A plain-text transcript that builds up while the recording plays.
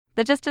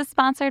The Gist is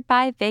sponsored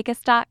by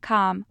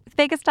Vegas.com. With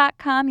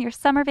Vegas.com, your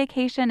summer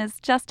vacation is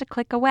just a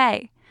click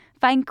away.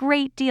 Find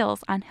great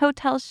deals on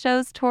hotels,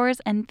 shows, tours,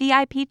 and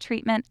VIP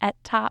treatment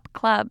at top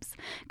clubs.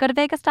 Go to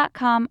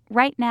Vegas.com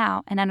right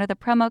now and enter the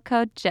promo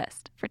code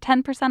GIST for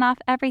 10% off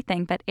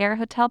everything but air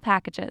hotel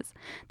packages.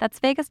 That's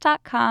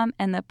Vegas.com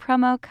and the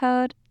promo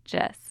code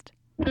GIST.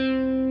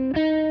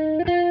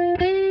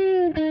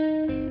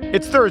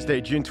 It's Thursday,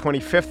 June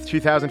 25th,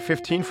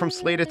 2015. From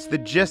Slate, it's The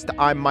Gist.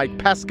 I'm Mike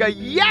Pesca.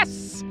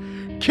 Yes!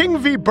 King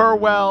v.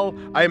 Burwell.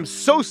 I am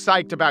so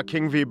psyched about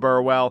King v.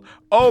 Burwell.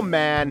 Oh,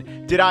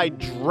 man, did I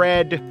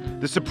dread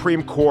the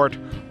Supreme Court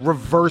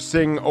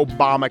reversing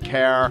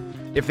Obamacare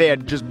if they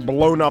had just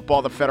blown up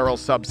all the federal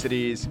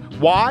subsidies.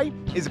 Why?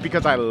 Is it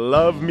because I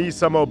love me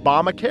some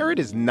Obamacare? It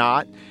is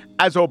not.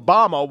 As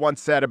Obama once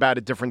said about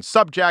a different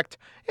subject,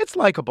 it's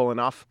likable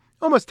enough.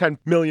 Almost 10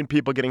 million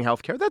people getting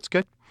health care. That's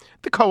good.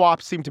 The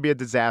co-ops seem to be a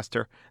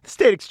disaster. The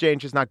state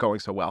exchange is not going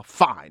so well.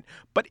 Fine.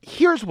 But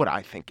here's what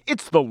I think.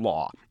 It's the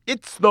law.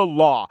 It's the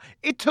law.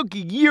 It took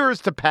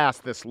years to pass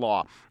this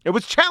law. It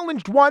was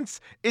challenged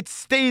once. It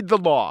stayed the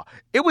law.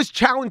 It was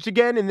challenged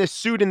again in this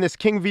suit, in this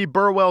King v.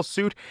 Burwell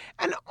suit.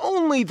 And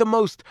only the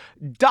most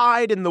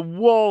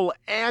dyed-in-the-wool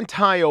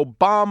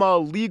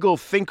anti-Obama legal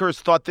thinkers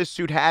thought this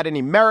suit had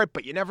any merit.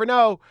 But you never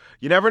know.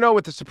 You never know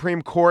with the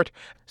Supreme Court.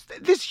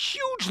 This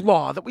huge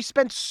law that we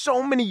spent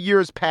so many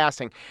years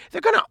passing,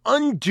 they're going to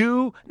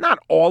undo not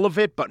all of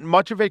it, but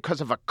much of it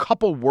because of a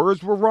couple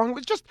words were wrong. It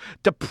was just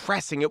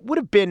depressing. It would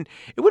have been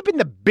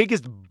the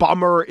biggest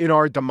bummer in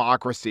our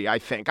democracy, I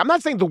think. I'm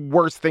not saying the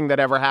worst thing that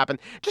ever happened.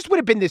 It just would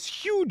have been this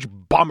huge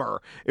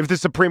bummer if the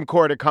Supreme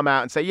Court had come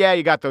out and say, yeah,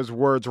 you got those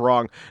words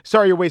wrong.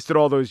 Sorry you wasted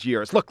all those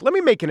years. Look, let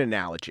me make an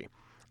analogy.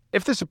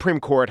 If the Supreme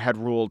Court had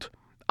ruled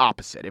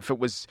opposite, if it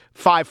was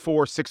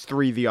 5-4,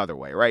 6-3 the other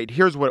way, right?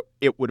 Here's what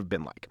it would have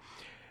been like.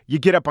 You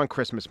get up on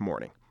Christmas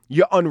morning.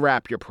 You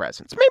unwrap your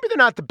presents. Maybe they're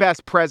not the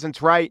best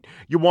presents, right?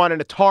 You want an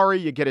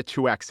Atari, you get a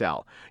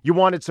 2XL. You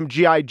wanted some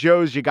G.I.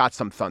 Joes, you got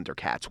some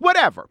Thundercats.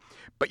 Whatever.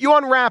 But you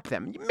unwrap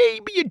them.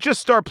 Maybe you just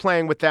start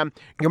playing with them.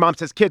 Your mom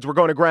says, kids, we're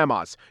going to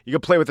Grandma's. You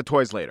can play with the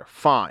toys later.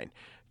 Fine.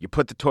 You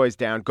put the toys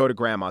down, go to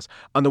Grandma's.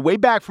 On the way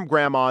back from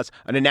Grandma's,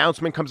 an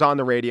announcement comes on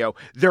the radio.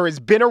 There has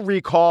been a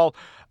recall.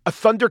 A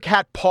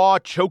Thundercat paw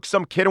choked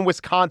some kid in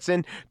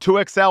Wisconsin.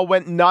 2XL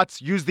went nuts,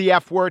 used the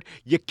F word.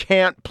 You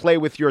can't play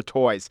with your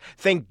toys.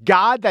 Thank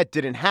God that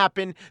didn't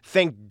happen.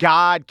 Thank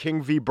God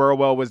King v.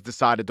 Burwell was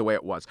decided the way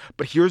it was.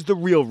 But here's the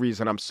real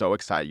reason I'm so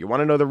excited. You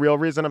want to know the real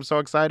reason I'm so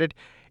excited?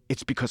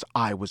 It's because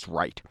I was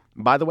right.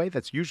 By the way,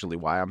 that's usually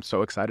why I'm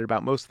so excited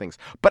about most things.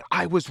 But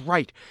I was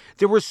right.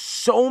 There were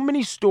so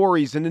many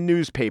stories in the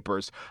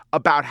newspapers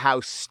about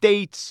how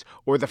states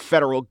or the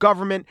federal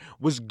government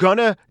was going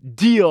to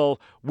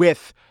deal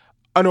with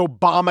an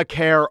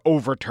Obamacare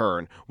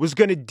overturn, was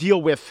going to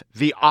deal with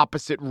the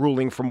opposite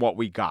ruling from what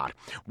we got.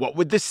 What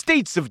would the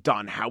states have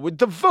done? How would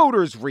the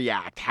voters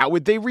react? How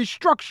would they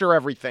restructure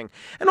everything?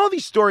 And all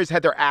these stories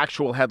had their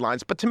actual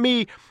headlines. But to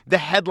me, the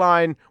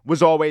headline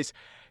was always,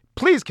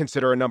 please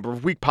consider a number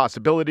of weak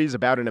possibilities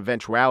about an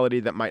eventuality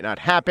that might not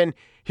happen.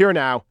 Here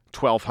now,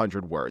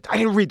 1,200 words. I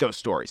didn't read those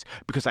stories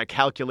because I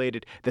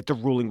calculated that the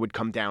ruling would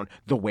come down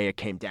the way it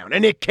came down.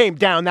 And it came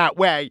down that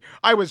way.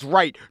 I was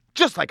right.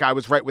 Just like I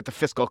was right with the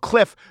fiscal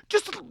cliff.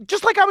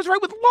 Just like I was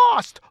right with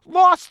Lost.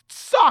 Lost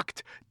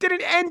sucked.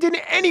 Didn't end in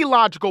any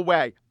logical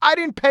way. I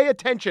didn't pay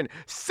attention.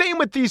 Same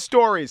with these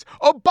stories.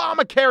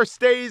 Obamacare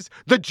stays.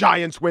 The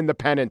Giants win the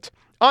pennant.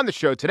 On the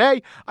show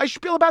today, I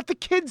spiel about the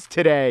kids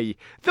today,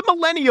 the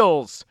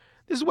millennials.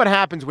 This is what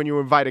happens when you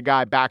invite a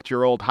guy back to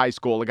your old high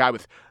school, a guy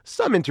with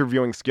some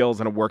interviewing skills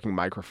and a working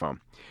microphone.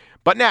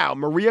 But now,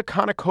 Maria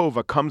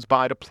Konnikova comes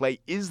by to play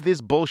Is This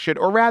Bullshit?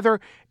 Or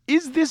rather,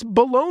 Is This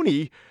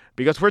Baloney?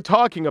 Because we're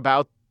talking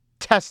about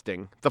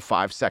testing the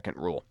 5-second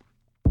rule.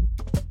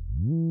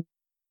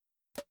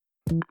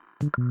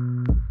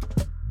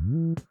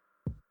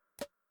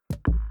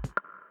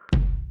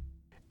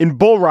 In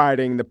bull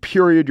riding, the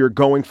period you're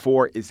going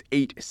for is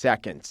 8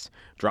 seconds.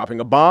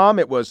 Dropping a bomb,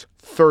 it was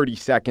 30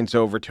 seconds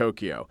over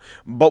Tokyo.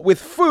 But with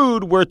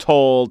food, we're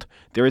told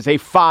there is a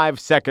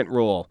 5-second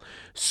rule.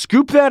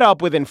 Scoop that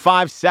up within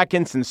 5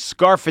 seconds and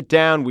scarf it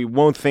down. We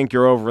won't think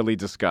you're overly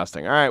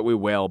disgusting. All right, we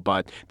will,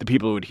 but the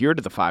people who adhere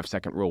to the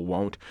 5-second rule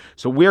won't.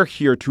 So we're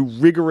here to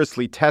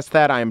rigorously test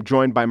that. I am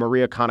joined by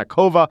Maria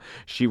Konnikova.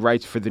 She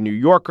writes for The New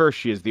Yorker.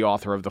 She is the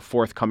author of the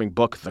forthcoming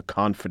book, The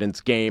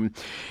Confidence Game.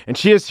 And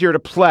she is here to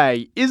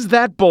play Is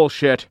That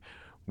Bullshit?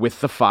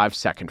 With the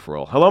 5-second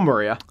rule. Hello,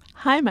 Maria.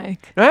 Hi,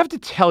 Mike. Now, I have to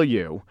tell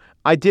you,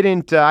 I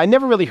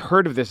never really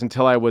heard of this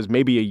until I was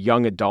maybe a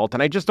young adult.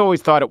 And I just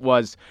always thought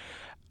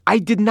I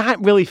did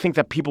not really think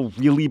that people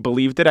really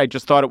believed it. I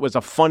just thought it was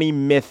a funny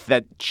myth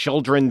that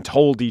children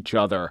told each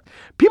other.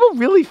 People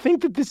really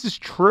think that this is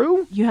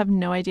true? You have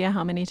no idea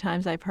how many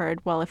times I've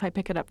heard, well, if I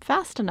pick it up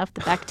fast enough,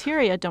 the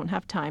bacteria don't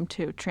have time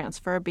to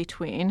transfer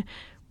between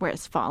where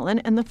it's fallen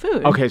in the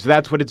food. Okay, so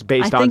that's what it's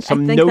based on, I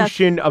some think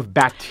notion of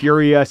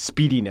bacteria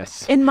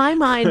speediness. In my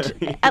mind,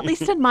 at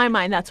least in my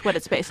mind, that's what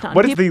it's based on.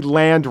 What is the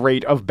land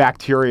rate of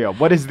bacteria?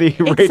 What is the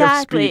rate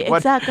of speed?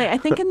 Exactly. I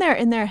think in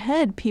their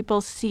head,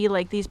 people see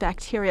like these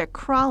bacteria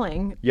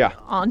crawling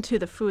onto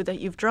the food that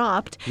you've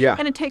dropped. Yeah.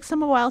 And it takes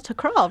them a while to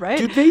crawl, right?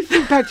 Do they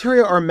think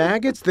bacteria are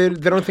maggots? They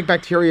don't think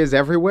bacteria is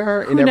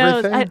everywhere in Who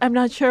knows? everything? I'm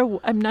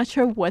not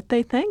sure what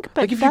they think,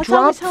 but Like if that's you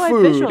drop always how I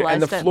food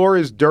visualized and the it. floor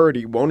is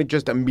dirty, won't it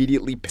just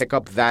immediately pick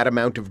up that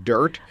amount of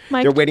dirt?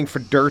 Mike, They're waiting for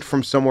dirt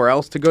from somewhere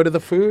else to go to the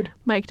food?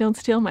 Mike, don't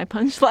steal my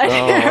punchline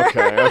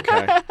Oh,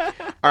 okay.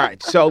 All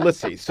right, so let's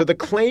see. So the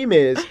claim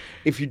is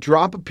if you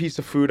drop a piece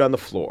of food on the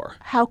floor.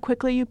 How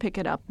quickly you pick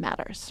it up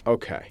matters.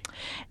 Okay.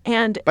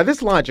 And by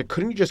this logic,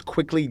 couldn't you just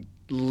quickly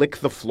lick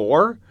the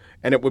floor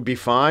and it would be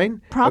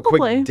fine? Probably.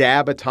 A quick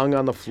dab of tongue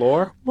on the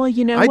floor? Well,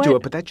 you know I what? do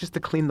it, but that's just to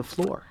clean the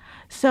floor.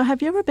 So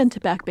have you ever been to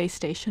Back Bay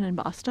Station in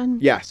Boston?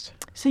 Yes.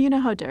 So you know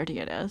how dirty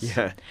it is.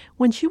 Yeah.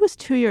 When she was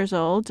 2 years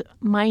old,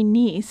 my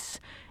niece,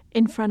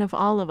 in front of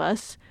all of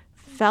us,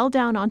 fell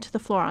down onto the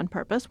floor on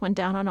purpose, went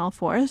down on all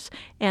fours,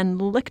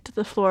 and licked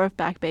the floor of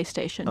Back Bay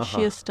Station.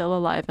 She is still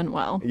alive and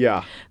well.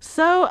 Yeah.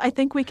 So I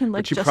think we can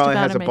lick just about everything. She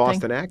probably has a everything.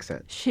 Boston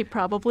accent. She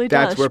probably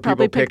does. That's where she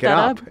probably people pick picked it that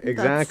up. up.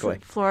 Exactly.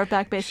 That's the floor of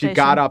Back Bay Station. She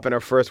got up and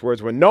her first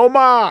words were, "No,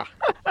 Ma!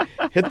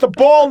 Hit the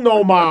ball,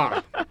 no,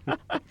 Ma!"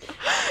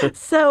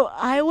 So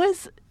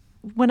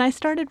when I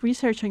started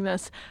researching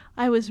this,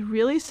 I was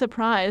really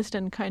surprised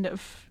and kind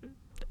of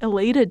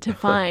elated to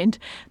find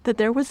that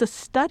there was a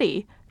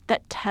study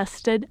that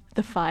tested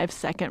the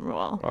 5-second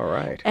rule. All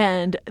right.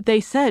 And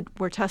they said,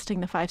 we're testing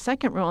the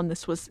 5-second rule, and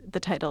this was the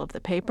title of the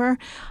paper.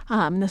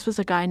 This was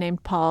a guy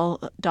named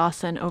Paul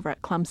Dawson over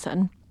at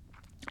Clemson.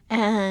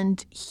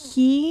 And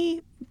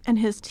he and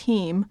his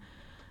team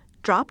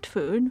dropped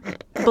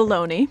food,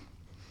 bologna,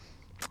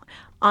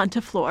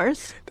 onto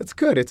floors. That's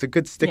good. It's a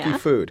good sticky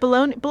food.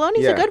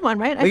 Bologna's a good one,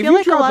 right? I feel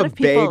like a lot of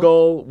people... If you drop a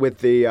bagel with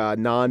the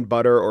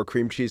non-butter or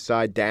cream cheese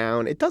side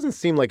down, it doesn't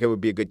seem like it would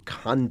be a good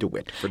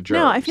conduit for germs.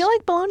 No, I feel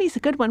like bologna's a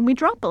good one. We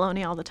drop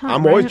bologna all the time.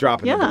 I'm always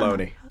dropping the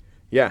bologna.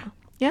 Yeah.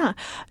 Yeah.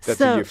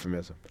 That's a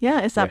euphemism. Yeah,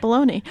 it's that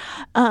bologna.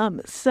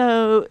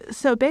 So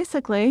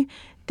basically,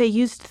 they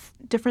used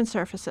different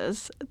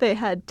surfaces. They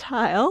had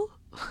tile.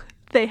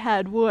 They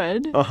had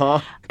wood.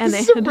 And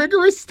this is a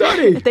rigorous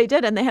study. They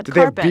did, and they had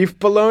carpet. Did they have beef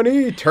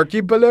bologna,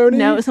 turkey bologna?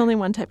 No, it was only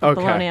one type of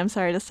bologna, I'm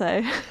sorry to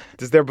say.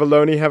 Does their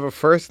bologna have a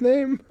first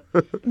name?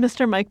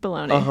 Mr. Mike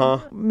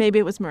Baloney. Maybe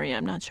it was Maria,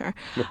 I'm not sure.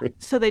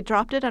 So they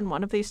dropped it on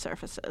one of these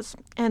surfaces,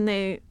 and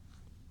they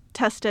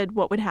tested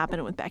what would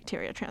happen with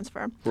bacteria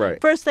transfer. Right.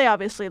 First, they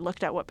obviously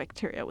looked at what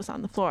bacteria was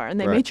on the floor,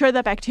 and they made sure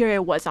that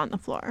bacteria was on the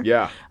floor.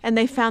 Yeah. And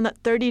they found that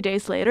 30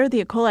 days later, the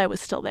E. coli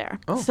was still there.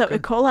 So E.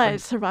 coli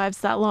survives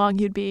that long,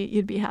 you'd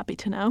be happy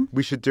to know.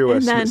 We should do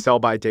a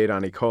sell-by date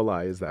on E.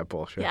 coli. Is that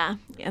bullshit? Yeah.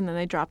 And then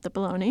they dropped the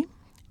bologna,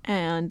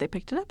 and they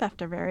picked it up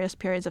after various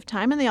periods of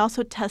time, and they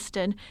also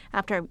tested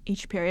after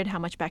each period how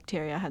much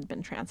bacteria had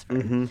been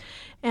transferred.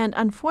 And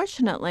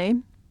unfortunately,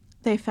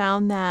 they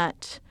found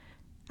that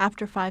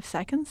after 5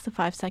 seconds, the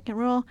 5-second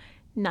rule,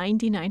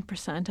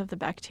 99% of the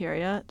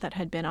bacteria that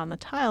had been on the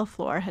tile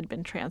floor had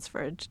been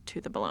transferred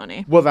to the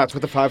bologna. Well, that's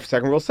what the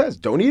 5-second rule says.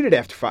 Don't eat it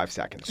after 5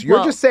 seconds.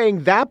 You're just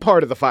saying that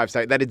part of the 5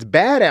 seconds, that it's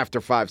bad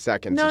after 5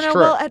 seconds is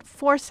true. Well, at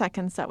 4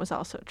 seconds, that was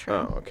also true.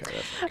 Oh,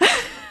 okay.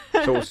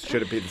 So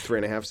should it be the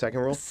 3.5-second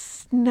rule?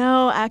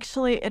 No,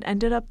 actually, it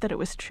ended up that it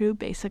was true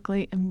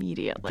basically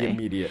immediately. The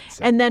immediate.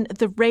 And then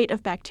the rate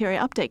of bacteria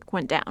uptake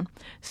went down.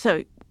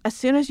 So as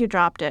soon as you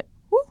dropped it,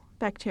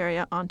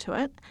 bacteria onto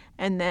it,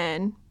 and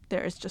then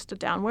there's just a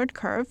downward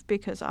curve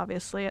because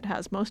obviously it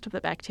has most of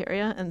the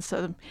bacteria, and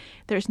so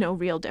there's no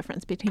real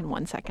difference between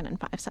 1 second and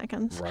 5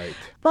 seconds. Right.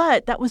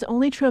 But that was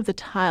only true of the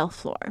tile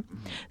floor.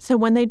 So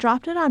when they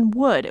dropped it on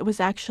wood, it was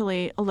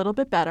actually a little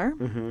bit better.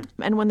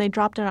 And when they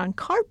dropped it on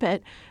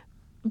carpet,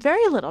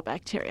 very little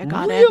bacteria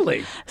got in.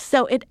 Really?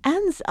 So it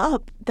ends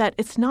up that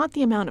it's not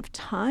the amount of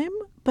time,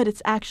 but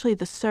it's actually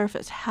the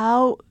surface.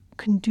 How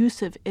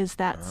conducive is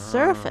that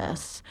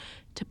surface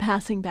to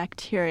passing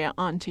bacteria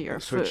onto your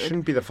food? So it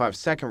shouldn't be the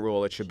 5-second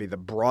rule. It should be the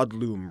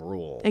broadloom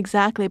rule.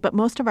 Exactly. But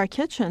most of our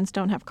kitchens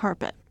don't have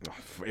carpet.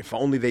 If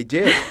only they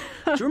did.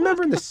 Do you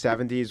remember in the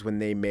 70s when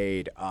they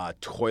made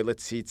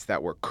toilet seats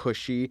that were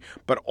cushy,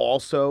 but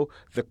also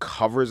the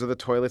covers of the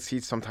toilet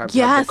seats sometimes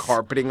had the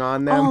carpeting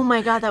on them? Oh,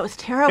 my God. That was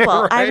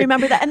terrible. Right? I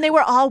remember that. And they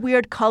were all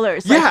weird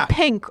colors, like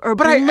pink or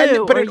blue or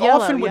yellow. But it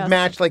often would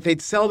match, like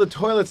they'd sell the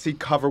toilet seat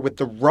cover with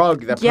the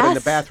rug that put in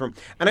the bathroom.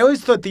 And I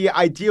always thought the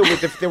idea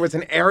was if there was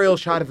an aerial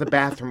shot of the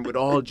bathroom, it would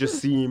all just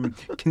seem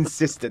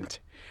consistent.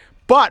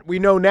 But we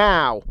know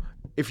now,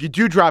 if you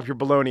do drop your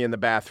bologna in the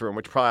bathroom,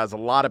 which probably has a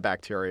lot of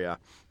bacteria,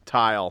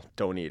 tile,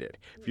 don't eat it.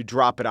 If you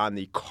drop it on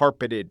the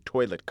carpeted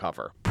toilet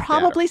cover,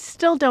 probably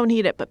still don't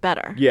eat it, but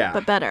better. Yeah.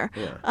 But better.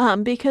 Yeah.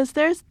 Because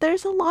there's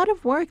a lot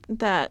of work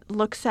that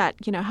looks at,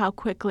 how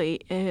quickly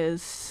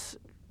is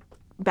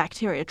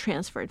bacteria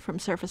transferred from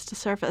surface to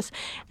surface?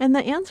 And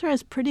the answer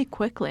is pretty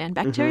quickly. And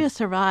bacteria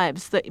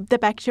survives. The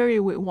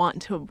bacteria we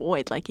want to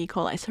avoid, like E.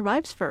 coli,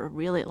 survives for a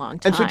really long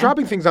time. And so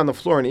dropping things on the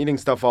floor and eating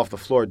stuff off the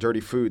floor, dirty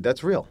food,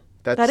 that's real.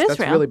 That's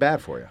real. really bad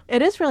for you.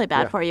 It is really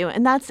bad for you.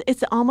 And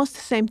it's almost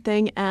the same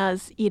thing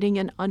as eating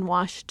an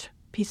unwashed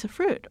piece of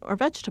fruit or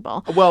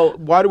vegetable. Well,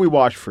 why do we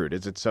wash fruit?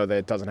 Is it so that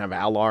it doesn't have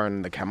alar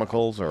and the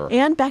chemicals, or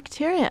and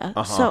bacteria?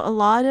 So a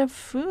lot of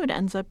food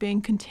ends up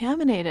being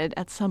contaminated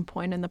at some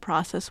point in the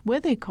process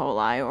with E.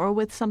 coli or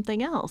with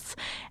something else,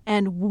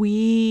 and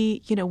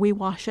we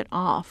wash it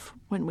off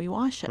when we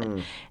wash it.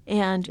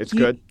 And it's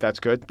good. That's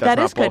good. That's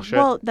not bullshit. Good.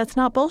 Well, that's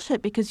not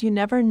bullshit because you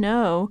never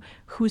know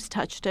who's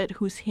touched it,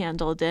 who's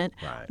handled it,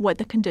 what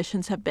the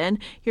conditions have been.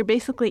 You're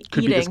basically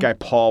could eating. Be this guy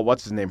Paul.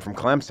 What's his name from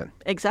Clemson?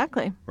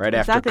 Exactly. Right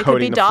exactly. after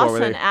coating could be the floor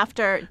Dawson with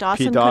after Dawson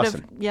Pete could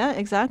Dawson. have. Yeah,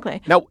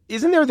 exactly. Now,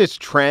 isn't there this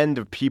trend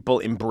of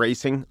people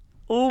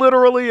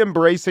literally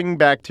embracing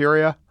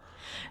bacteria?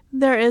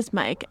 There is,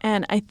 Mike,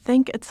 and I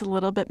think it's a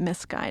little bit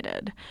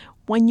misguided.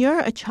 When you're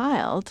a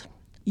child,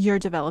 you're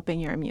developing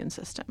your immune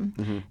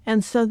system.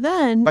 And so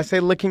then... By, say,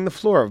 licking the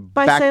floor of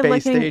Back Bay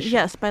Station.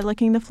 Yes, by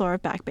licking the floor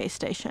of Back Bay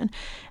Station.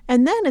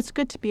 And then it's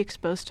good to be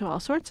exposed to all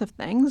sorts of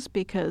things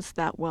because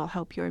that will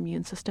help your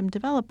immune system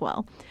develop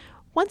well.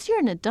 Once you're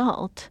an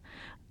adult,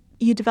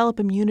 you develop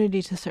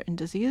immunity to certain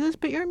diseases,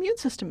 but your immune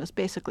system is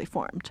basically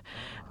formed.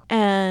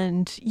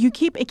 And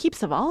it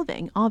keeps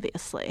evolving,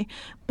 obviously,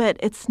 but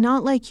it's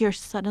not like you're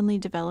suddenly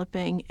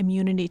developing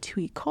immunity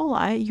to E.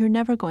 coli. You're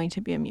never going to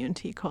be immune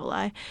to E.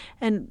 coli.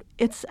 And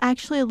it's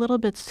actually a little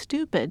bit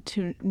stupid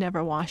to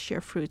never wash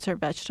your fruits or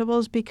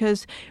vegetables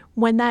because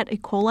when that E.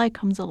 coli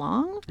comes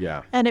along,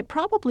 and it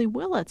probably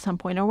will at some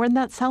point, or when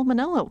that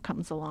salmonella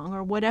comes along,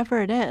 or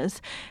whatever it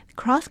is,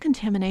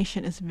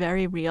 cross-contamination is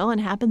very real and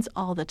happens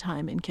all the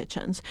time in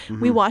kitchens.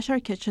 We wash our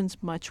kitchens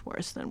much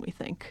worse than we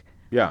think.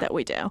 That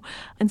we do.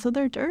 And so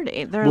they're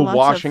dirty. Will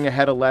washing a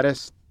head of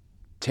lettuce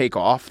take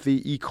off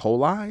the E.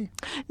 coli?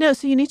 No,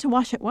 so you need to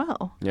wash it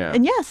well. Yeah.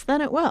 And yes,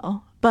 then it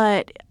will.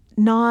 But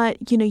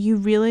not, you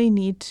really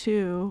need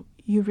to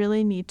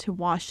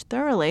wash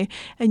thoroughly.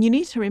 And you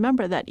need to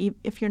remember that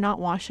if you're not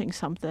washing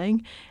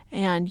something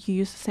and you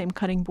use the same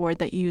cutting board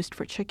that you used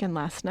for chicken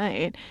last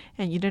night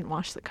and you didn't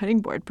wash the cutting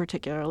board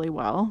particularly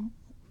well,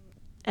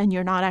 and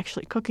you're not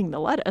actually cooking the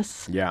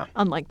lettuce,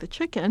 unlike the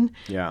chicken,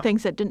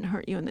 things that didn't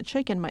hurt you in the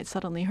chicken might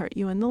suddenly hurt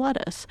you in the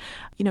lettuce.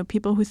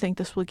 People who think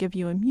this will give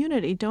you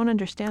immunity don't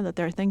understand that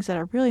there are things that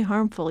are really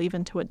harmful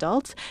even to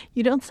adults.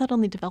 You don't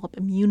suddenly develop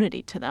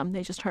immunity to them.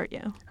 They just hurt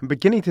you. I'm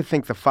beginning to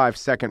think the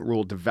 5-second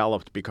rule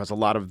developed because a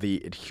lot of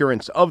the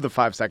adherents of the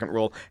 5-second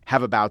rule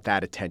have about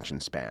that attention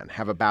span,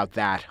 have about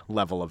that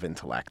level of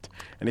intellect.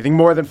 Anything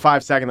more than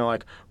 5 seconds, they're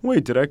like,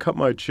 wait, did I cut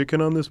my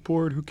chicken on this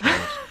board? Who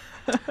cares?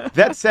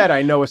 That said,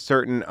 I know a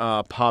certain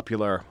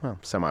semi-popular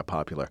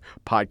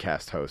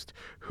podcast host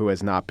who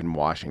has not been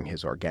washing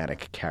his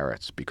organic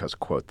carrots because,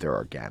 quote, they're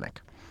organic.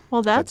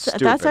 Well, that's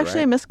stupid, actually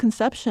right? a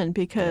misconception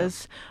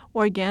because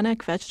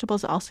organic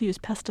vegetables also use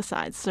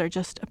pesticides. They're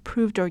just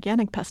approved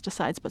organic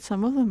pesticides, but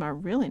some of them are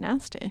really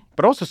nasty.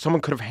 But also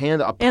someone could have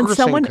handled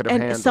someone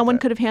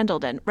could have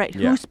handled it. Right.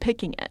 Yeah. Who's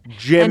picking it?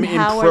 Jim in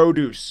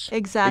produce.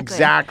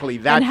 Exactly.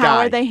 That and guy. how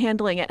are they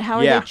handling it? How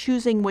are they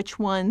choosing which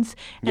ones?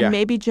 And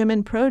maybe Jim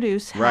in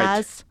produce has...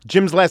 Right.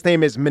 Jim's last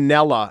name is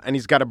Manella, and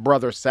he's got a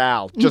brother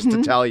Sal, just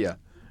to tell you.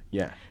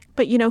 Yeah.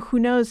 But, who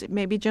knows?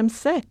 Maybe Jim's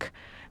sick.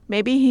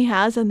 Maybe he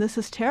has, and this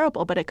is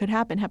terrible, but it could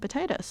happen,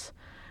 hepatitis.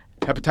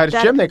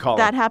 Hepatitis Jim, they call it.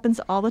 That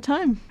happens all the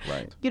time.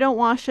 Right. You don't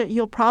wash it,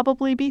 you'll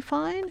probably be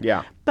fine.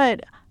 Yeah.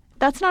 But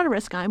that's not a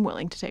risk I'm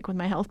willing to take with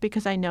my health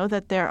because I know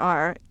that there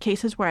are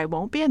cases where I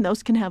won't be, and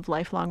those can have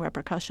lifelong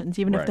repercussions,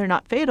 even if they're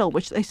not fatal,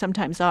 which they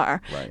sometimes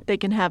are. Right. They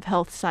can have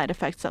health side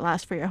effects that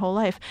last for your whole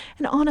life.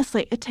 And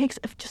honestly, it takes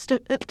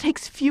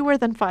fewer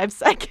than 5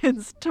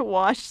 seconds to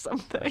wash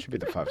something. That should be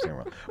the 5-second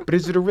rule. But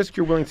is it a risk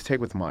you're willing to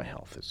take with my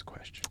health is the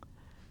question.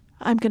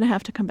 I'm going to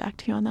have to come back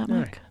to you on that,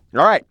 Mike.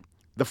 All right.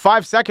 The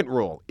 5-second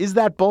rule. Is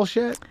that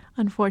bullshit?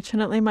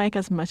 Unfortunately, Mike,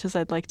 as much as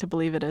I'd like to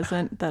believe it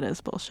isn't, that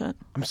is bullshit.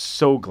 I'm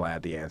so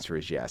glad the answer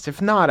is yes.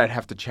 If not, I'd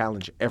have to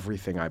challenge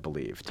everything I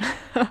believed.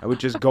 I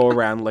would just go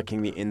around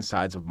licking the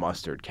insides of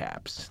mustard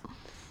caps.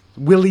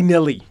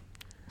 Willy-nilly.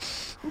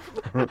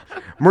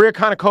 Maria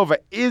Konnikova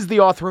is the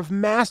author of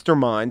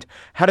Mastermind,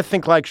 How to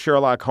Think Like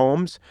Sherlock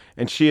Holmes,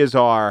 and she is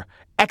our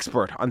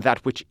expert on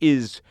that which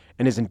is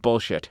and isn't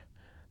bullshit.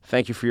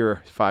 Thank you for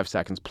your 5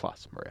 seconds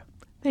plus, Maria.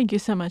 Thank you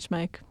so much,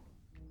 Mike.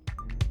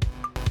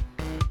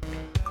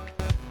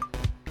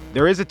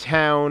 There is a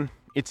town,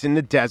 it's in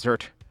the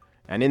desert,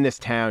 and in this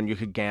town you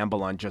could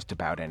gamble on just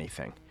about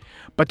anything.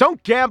 But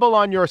don't gamble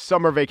on your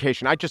summer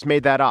vacation. I just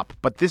made that up,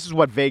 but this is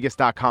what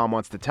Vegas.com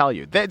wants to tell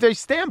you. They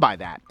stand by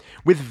that.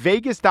 With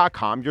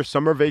Vegas.com, your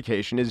summer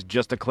vacation is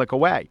just a click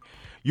away.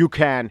 You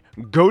can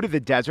go to the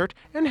desert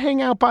and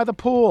hang out by the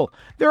pool.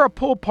 There are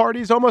pool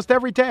parties almost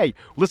every day.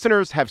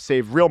 Listeners have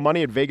saved real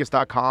money at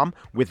Vegas.com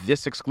with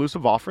this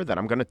exclusive offer that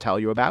I'm going to tell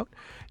you about.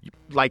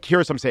 Like, here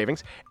are some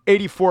savings.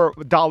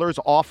 $84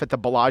 off at the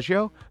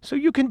Bellagio, so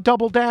you can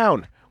double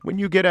down. when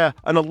you get an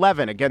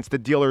 11 against the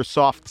dealer's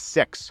soft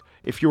 6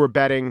 if you were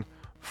betting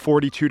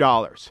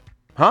 $42.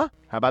 Huh?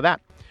 How about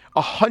that?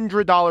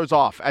 $100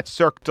 off at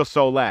Cirque du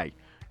Soleil.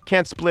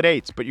 Can't split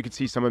eights, but you can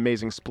see some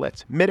amazing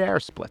splits,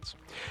 mid-air splits.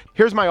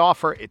 Here's my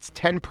offer. It's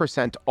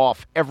 10%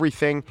 off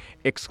everything,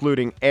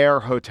 excluding air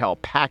hotel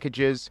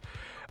packages.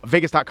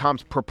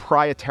 Vegas.com's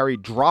proprietary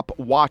drop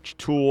watch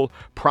tool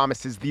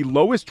promises the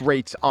lowest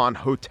rates on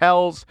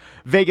hotels.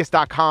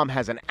 Vegas.com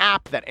has an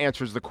app that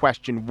answers the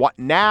question, what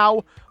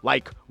now?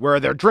 Like, where are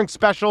their drink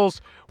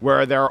specials? Where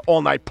are their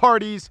all-night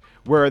parties?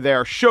 Where are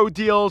their show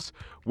deals?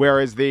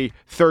 Where is the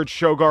third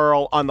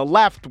showgirl on the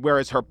left? Where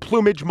is her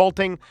plumage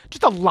molting?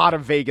 Just a lot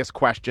of Vegas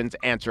questions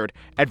answered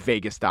at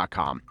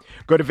Vegas.com.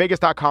 Go to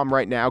Vegas.com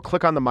right now,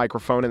 click on the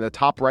microphone in the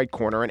top right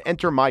corner, and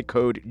enter my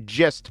code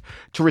GIST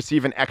to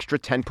receive an extra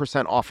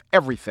 10% off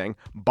everything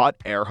but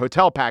air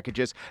hotel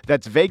packages.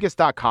 That's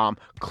Vegas.com.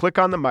 Click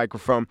on the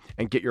microphone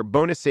and get your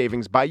bonus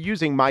savings by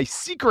using my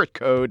secret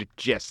code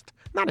GIST.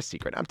 Not a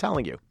secret, I'm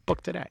telling you.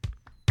 Book today.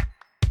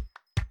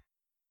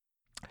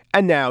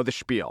 And now the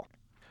spiel.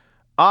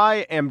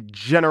 I am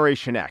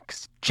Generation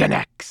X, Gen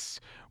X,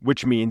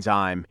 which means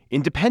I'm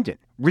independent,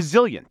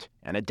 resilient,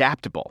 and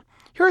adaptable.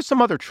 Here are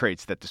some other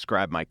traits that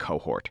describe my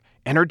cohort.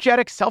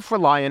 Energetic,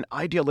 self-reliant,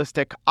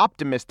 idealistic,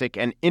 optimistic,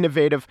 and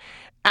innovative.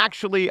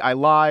 Actually, I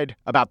lied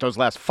about those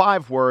last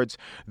 5 words.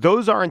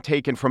 Those aren't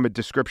taken from a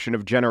description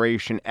of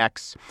Generation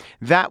X.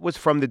 That was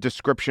from the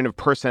description of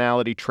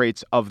personality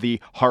traits of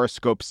the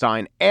horoscope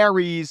sign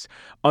Aries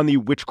on the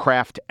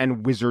Witchcraft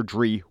and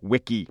Wizardry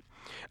Wiki.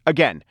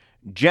 Again,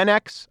 Gen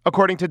X,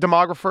 according to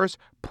demographers,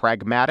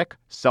 pragmatic,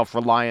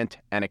 self-reliant,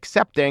 and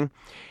accepting.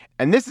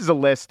 And this is a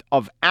list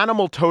of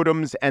animal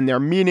totems and their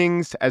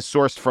meanings as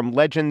sourced from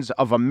Legends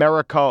of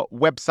America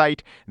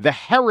website. The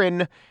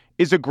heron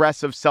is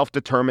aggressive,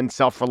 self-determined,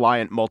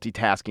 self-reliant,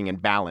 multitasking, and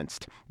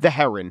balanced. The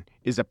heron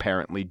is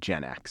apparently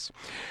Gen X.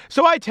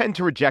 So I tend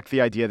to reject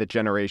the idea that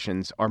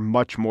generations are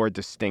much more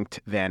distinct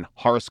than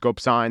horoscope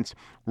signs.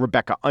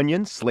 Rebecca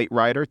Onion, Slate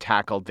writer,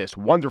 tackled this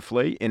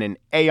wonderfully in an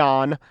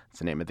Aeon, that's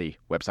the name of the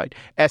website,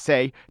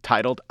 essay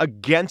titled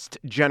Against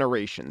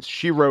Generations.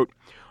 She wrote,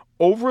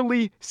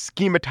 overly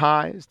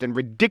schematized and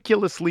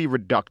ridiculously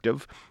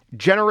reductive,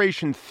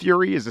 generation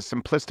theory is a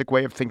simplistic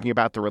way of thinking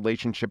about the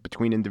relationship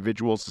between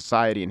individuals,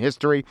 society, and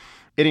history.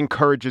 It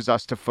encourages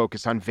us to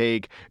focus on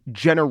vague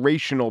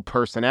generational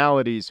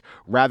personalities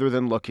rather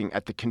than looking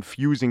at the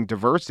confusing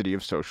diversity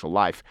of social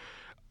life.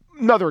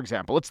 Another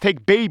example, let's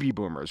take baby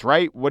boomers,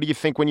 right? What do you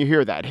think when you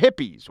hear that?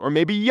 Hippies or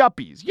maybe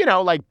yuppies,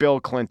 like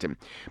Bill Clinton.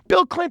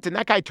 Bill Clinton,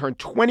 that guy turned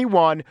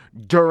 21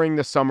 during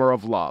the Summer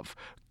of Love.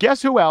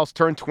 Guess who else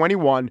turned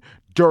 21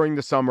 during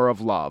the Summer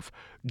of Love?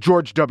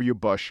 George W.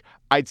 Bush.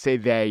 I'd say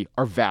they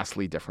are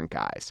vastly different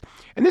guys.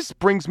 And this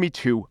brings me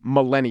to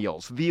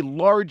millennials, the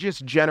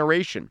largest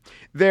generation.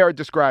 They are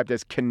described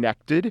as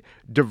connected,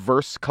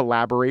 diverse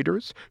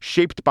collaborators,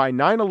 shaped by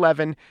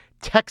 9/11,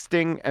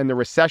 texting, and the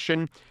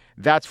recession.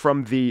 That's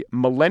from the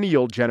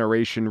Millennial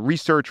Generation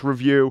Research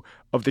Review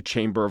of the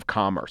Chamber of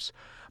Commerce.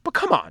 But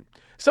come on,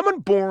 someone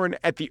born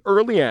at the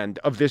early end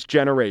of this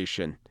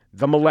generation,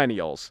 the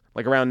millennials,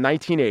 like around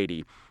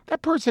 1980,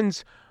 that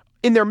person's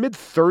in their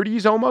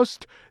mid-30s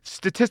almost.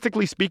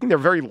 Statistically speaking, they're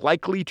very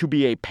likely to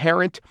be a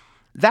parent.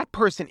 That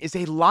person is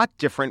a lot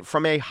different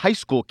from a high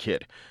school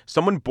kid,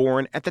 someone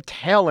born at the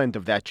tail end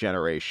of that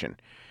generation.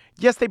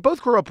 Yes, they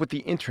both grew up with the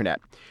internet,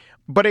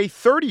 but a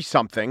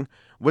 30-something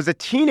was a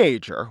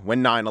teenager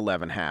when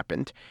 9/11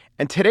 happened.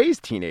 And today's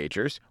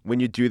teenagers,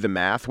 when you do the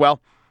math, well,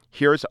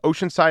 here's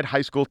Oceanside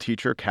High School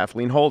teacher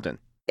Kathleen Holden.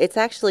 It's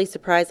actually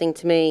surprising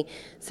to me.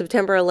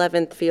 September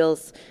 11th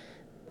feels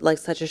like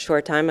such a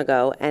short time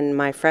ago, and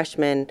my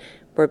freshmen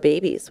were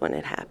babies when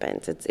it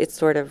happened. It's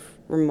sort of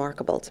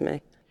remarkable to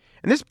me.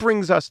 And this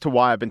brings us to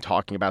why I've been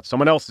talking about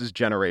someone else's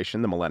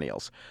generation, the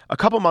millennials. A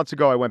couple months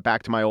ago, I went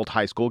back to my old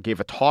high school, gave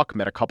a talk,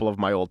 met a couple of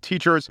my old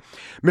teachers.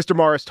 Mr.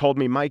 Morris told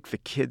me, Mike, the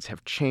kids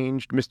have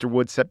changed. Mr.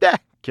 Woods said,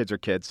 kids are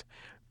kids.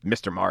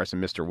 Mr. Morris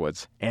and Mr.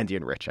 Woods, Andy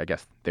and Rich, I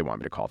guess they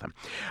want me to call them.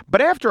 But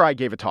after I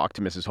gave a talk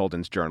to Mrs.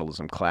 Holden's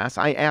journalism class,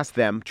 I asked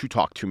them to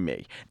talk to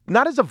me,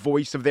 not as a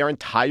voice of their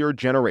entire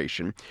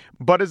generation,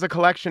 but as a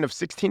collection of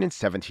 16 and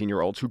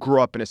 17-year-olds who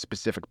grew up in a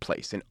specific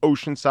place in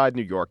Oceanside,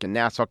 New York, and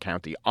Nassau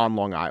County on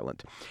Long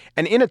Island.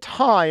 And in a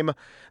time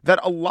that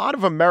a lot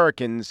of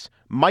Americans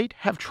might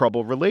have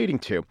trouble relating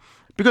to,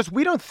 because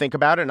we don't think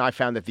about it, and I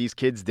found that these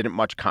kids didn't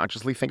much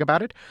consciously think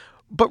about it.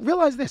 But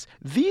realize this,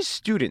 these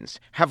students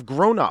have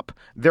grown up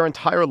their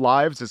entire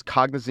lives as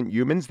cognizant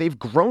humans. They've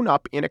grown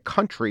up in a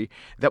country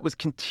that was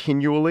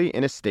continually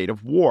in a state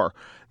of war.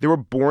 They were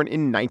born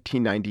in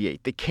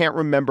 1998. They can't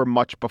remember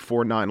much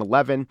before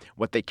 9/11.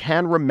 What they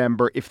can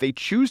remember, if they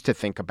choose to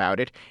think about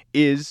it,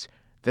 is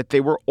that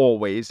they were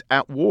always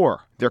at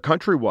war. Their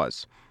country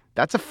was.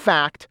 That's a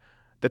fact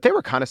that they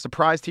were kind of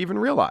surprised to even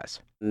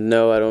realize.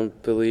 No, I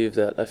don't believe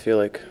that. I feel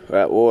like we're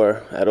at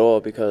war at all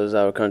because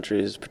our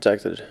country is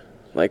protected.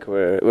 Like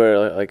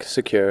we're like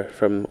secure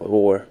from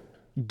war.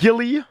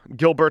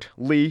 Gilbert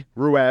Lee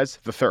Ruiz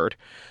III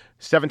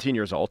 17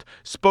 years old,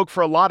 spoke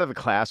for a lot of the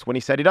class when he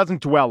said he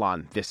doesn't dwell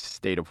on this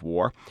state of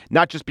war,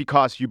 not just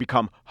because you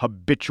become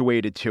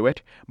habituated to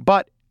it,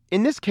 but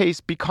in this case,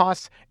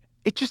 because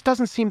it just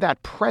doesn't seem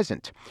that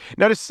present.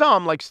 Now, to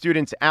some, like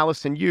students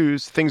Alice and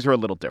Hughes, things are a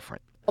little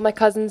different. Well, my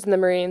cousin's in the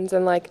Marines,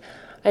 and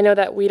I know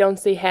that we don't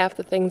see half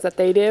the things that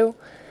they do.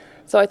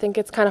 So I think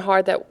it's kind of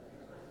hard that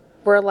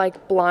we're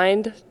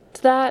blind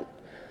to that.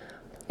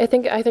 I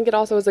think it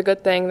also is a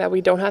good thing that we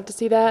don't have to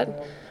see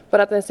that,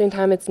 but at the same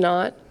time it's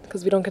not,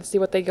 because we don't get to see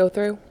what they go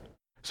through.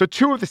 So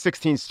 2 of the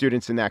 16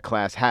 students in that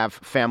class have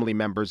family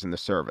members in the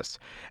service.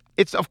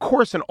 It's, of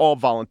course, an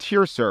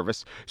all-volunteer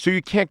service, so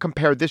you can't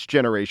compare this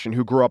generation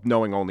who grew up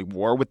knowing only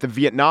war with the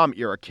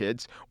Vietnam-era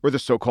kids or the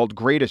so-called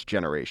greatest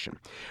generation.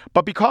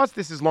 But because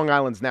this is Long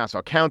Island's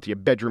Nassau County, a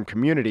bedroom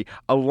community,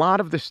 a lot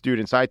of the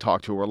students I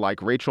talked to were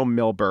like Rachel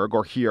Milberg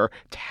or here,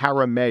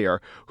 Tara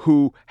Mayer,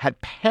 who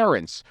had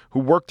parents who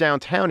worked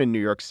downtown in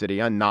New York City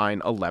on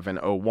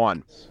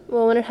 9/11/01.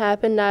 Well, when it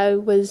happened, I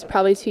was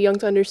probably too young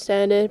to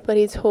understand it, but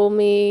he told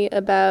me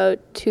about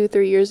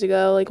 2-3 years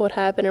ago, what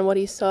happened and what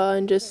he saw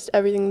and just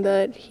everything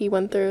that he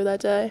went through that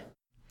day.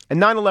 And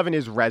 9/11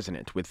 is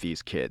resonant with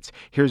these kids.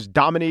 Here's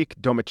Dominique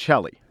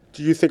Domicelli.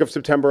 Do you think of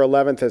September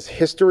 11th as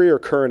history or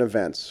current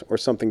events or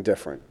something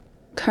different?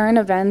 Current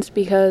events,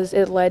 because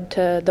it led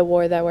to the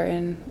war that we're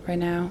in right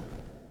now.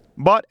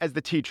 But as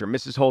the teacher,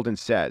 Mrs. Holden,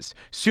 says,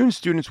 soon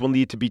students will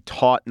need to be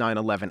taught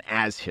 9/11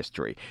 as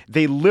history.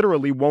 They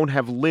literally won't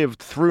have lived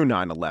through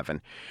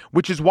 9/11,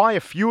 which is why a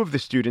few of the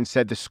students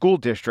said the school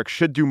district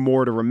should do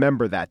more to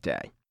remember that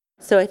day.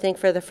 So I think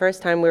for the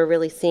first time, we're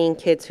really seeing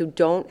kids who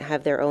don't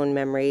have their own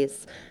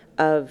memories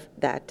of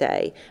that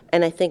day.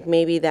 And I think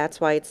maybe that's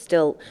why it's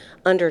still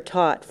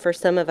undertaught. For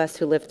some of us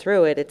who lived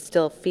through it, it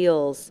still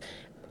feels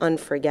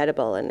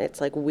unforgettable. And it's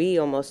like we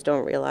almost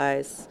don't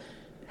realize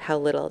how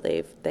little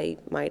they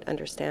might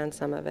understand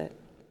some of it.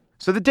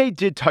 So the day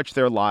did touch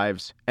their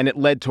lives, and it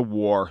led to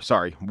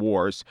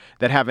wars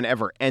that haven't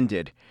ever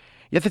ended.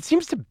 Yet it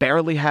seems to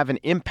barely have an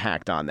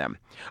impact on them.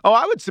 Oh,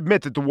 I would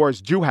submit that the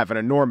wars do have an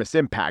enormous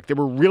impact. They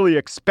were really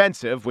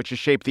expensive, which has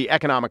shaped the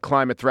economic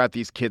climate throughout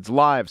these kids'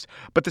 lives.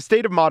 But the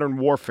state of modern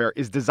warfare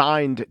is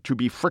designed to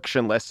be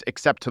frictionless,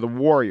 except to the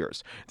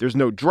warriors. There's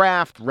no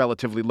draft,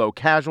 relatively low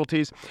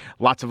casualties,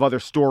 lots of other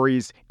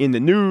stories in the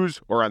news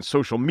or on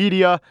social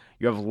media.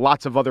 You have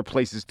lots of other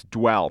places to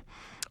dwell.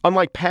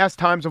 Unlike past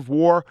times of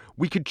war,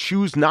 we could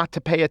choose not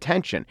to pay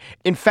attention.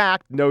 In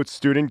fact, notes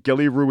student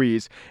Gilly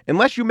Ruiz,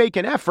 unless you make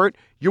an effort,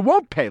 you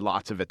won't pay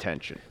lots of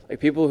attention.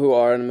 People who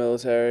are in the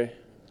military,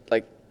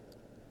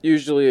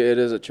 usually it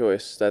is a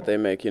choice that they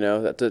make,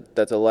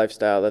 that's a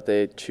lifestyle that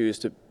they choose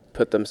to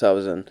put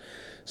themselves in.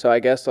 So I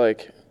guess,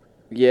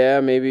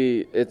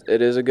 maybe it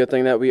is a good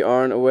thing that we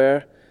aren't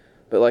aware,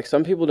 but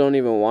some people don't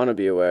even want to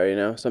be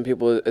aware, Some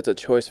people, it's a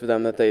choice for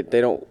them that they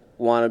don't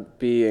want to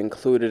be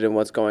included in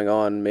what's going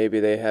on. Maybe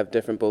they have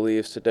different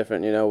beliefs,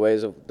 different,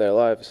 ways of their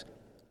lives.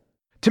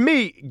 To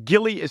me,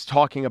 Gilly is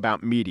talking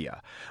about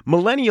media.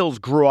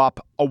 Millennials grew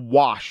up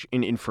awash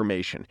in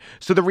information.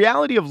 So the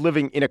reality of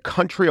living in a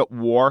country at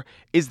war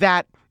is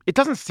that it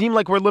doesn't seem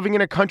like we're living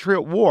in a country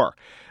at war.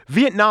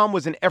 Vietnam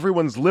was in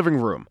everyone's living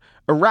room.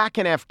 Iraq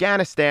and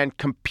Afghanistan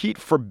compete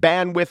for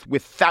bandwidth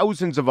with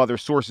thousands of other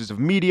sources of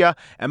media,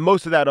 and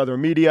most of that other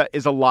media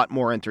is a lot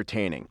more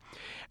entertaining.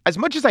 As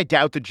much as I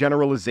doubt the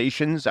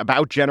generalizations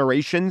about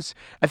generations,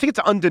 I think it's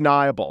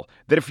undeniable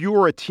that if you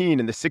were a teen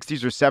in the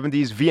 60s or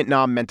 70s,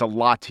 Vietnam meant a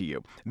lot to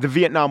you. The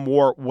Vietnam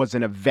War was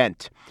an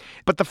event.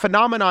 But the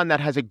phenomenon that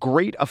has a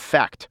great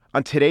effect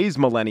on today's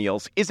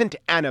millennials isn't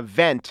an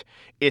event,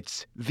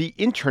 it's the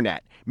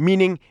internet,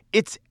 meaning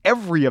it's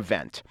every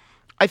event.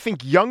 I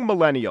think young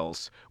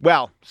millennials,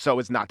 well, so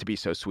as not to be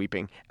so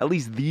sweeping, at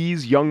least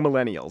these young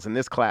millennials in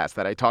this class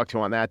that I talked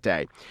to on that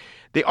day,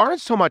 they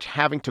aren't so much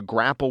having to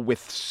grapple with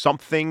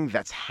something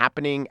that's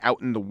happening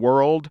out in the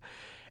world.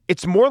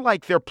 It's more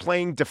like they're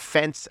playing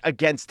defense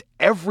against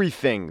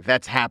everything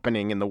that's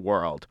happening in the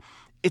world.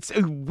 It's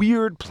a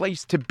weird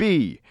place to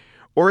be,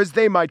 or as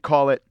they might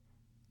call it,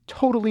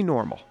 totally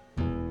normal.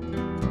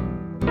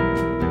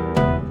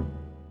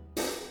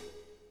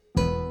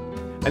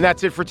 And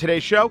that's it for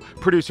today's show.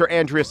 Producer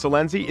Andrea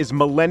Salenzi is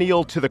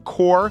millennial to the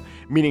core,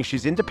 meaning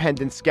she's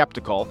independent,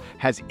 skeptical,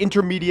 has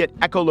intermediate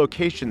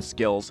echolocation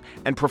skills,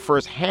 and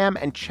prefers ham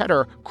and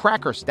cheddar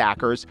cracker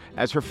stackers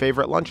as her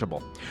favorite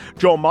Lunchable.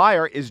 Joel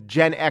Meyer is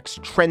Gen X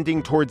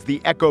trending towards the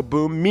echo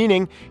boom,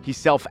 meaning he's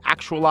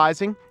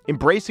self-actualizing,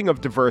 embracing of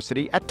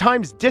diversity, at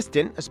times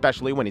distant,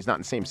 especially when he's not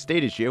in the same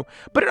state as you,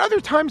 but at other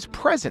times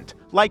present,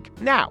 like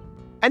now,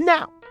 and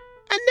now,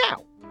 and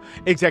now.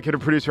 Executive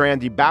producer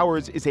Andy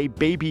Bowers is a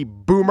baby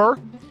boomer.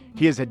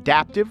 He is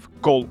adaptive,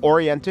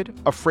 goal-oriented,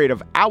 afraid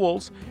of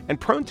owls,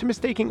 and prone to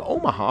mistaking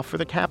Omaha for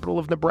the capital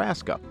of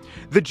Nebraska.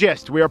 The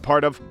Gist, we are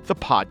part of the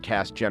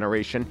podcast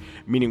generation,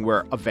 meaning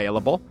we're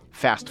available,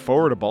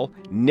 fast-forwardable,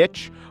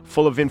 niche,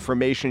 full of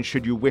information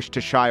should you wish to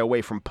shy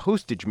away from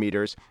postage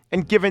meters,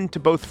 and given to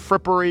both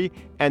frippery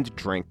and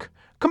drink.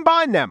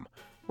 Combine them.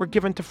 We're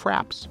given to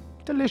fraps.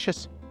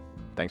 Delicious.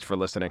 Thanks for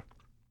listening.